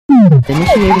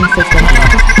Initiating system.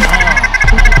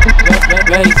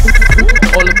 Bass,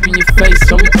 all up in your face,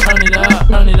 so we turn it up,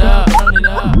 turn it up, turn it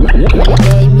up.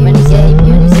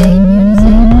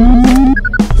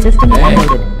 System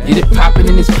activated. Get it poppin'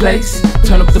 in this place.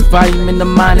 Turn up the volume in the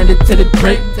monitor till it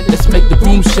break. Let's make the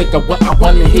room shake. I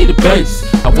wanna hear the bass.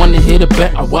 I wanna hear the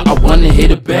bass. I wanna hear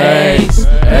the bass.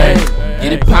 Hey.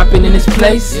 Get it poppin' in this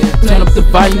place. Turn up the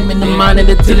volume in the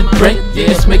monitor till it break.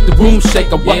 Let's make the room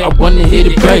shake. I wanna hear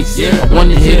the bass. I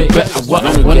wanna hear the bass. I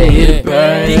wanna hear the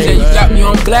bass. DJ, you got me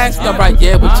on blast? Alright,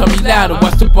 yeah, but turn me louder.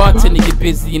 Watch the bartender get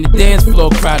busy and the dance floor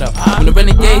crowd up. When the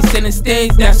renegade standing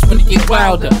stage, that's when it get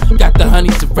wilder. Got the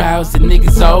honeys aroused, the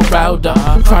niggas all riled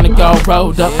up. Chronic all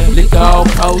rolled up, liquor all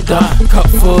pulled up. Cup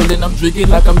full and I'm drinking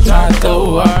like I'm trying to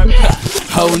throw up.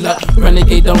 Hold up,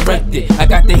 renegade don't wreck it. I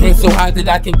got the hands so high that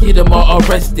I can get them all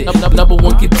arrested. Number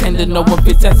one contender, no one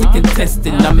fits as a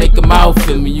contestant. I make them all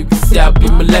feel me, you can see I be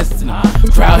molesting them.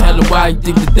 Crowd hella wild, you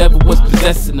think the devil was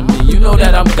possessing me. You know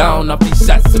that I'm gone off these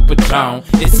shots of Patron.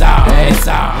 It's all.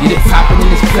 Get it poppin' in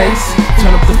this place.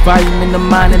 Turn up the volume in the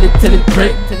monitor till it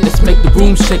break. Let's make the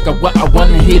room shake. I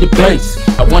wanna hear the bass.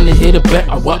 I wanna hear the bass.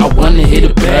 I wanna hear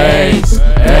the bass.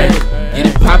 Hey. Get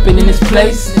it poppin' in this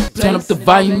place. Turn up the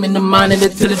volume in the monitor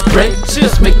till it break.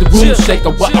 Let's make the room shake. I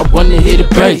wanna hear the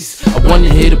bass. I wanna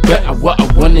hear the bass. I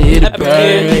wanna hear the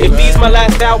bass. If these my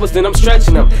last hours, then I'm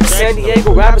stretching them. San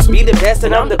Diego rappers be the best,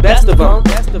 and I'm the best of them.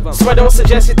 So I don't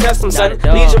suggest you test them, son.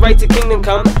 Lead you right to kingdom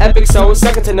come. Epic soul,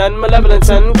 second to none. Malevolent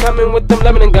son, coming with them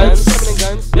Lebanon guns.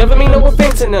 Never mean no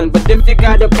offense to none, but if you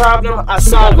got a problem, I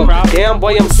solve them. Damn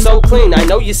boy, I'm so clean. I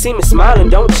know you see me smiling,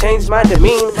 don't change my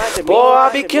demeanor. Boy, I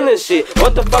be killing shit.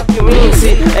 What the fuck you mean?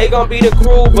 See, Aygon be the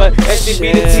crew, but SG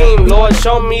be the team. Lord,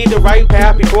 show me the right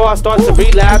path before I start to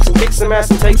relapse and kick some ass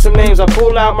and take some names. I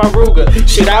pull out my Ruger.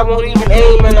 Shit, I won't even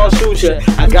aim and I'll shoot ya.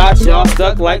 I got y'all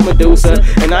stuck like Medusa,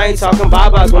 and I ain't talking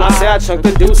bye-byes when I say I chunk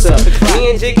the deuce up.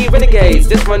 Me and JIG-E renegades,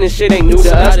 this running shit ain't new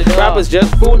to us. Rappers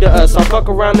just food to us. I'll fuck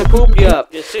around and poop you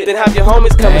up, then have your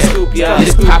homies come and scoop you up.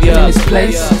 Get it poppin' in this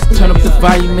place. Turn up the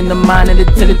volume in the monitor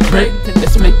till it break.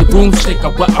 Let's make the room shake.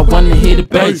 I wanna hear the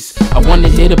bass. I wanna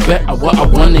hear the bass. I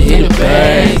wanna hear the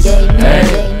bass.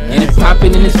 Hey. Get it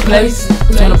poppin' in this place.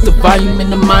 Turn up the volume in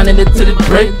the monitor till it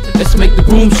break. Let's make the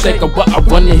room shake. I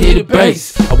wanna hear the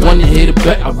bass. I wanna hear the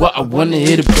bass. I wanna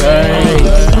hear the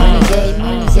bass.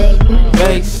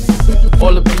 Bass,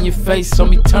 all up in your face, so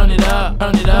me turn it up,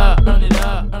 turn it up, turn it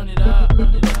up.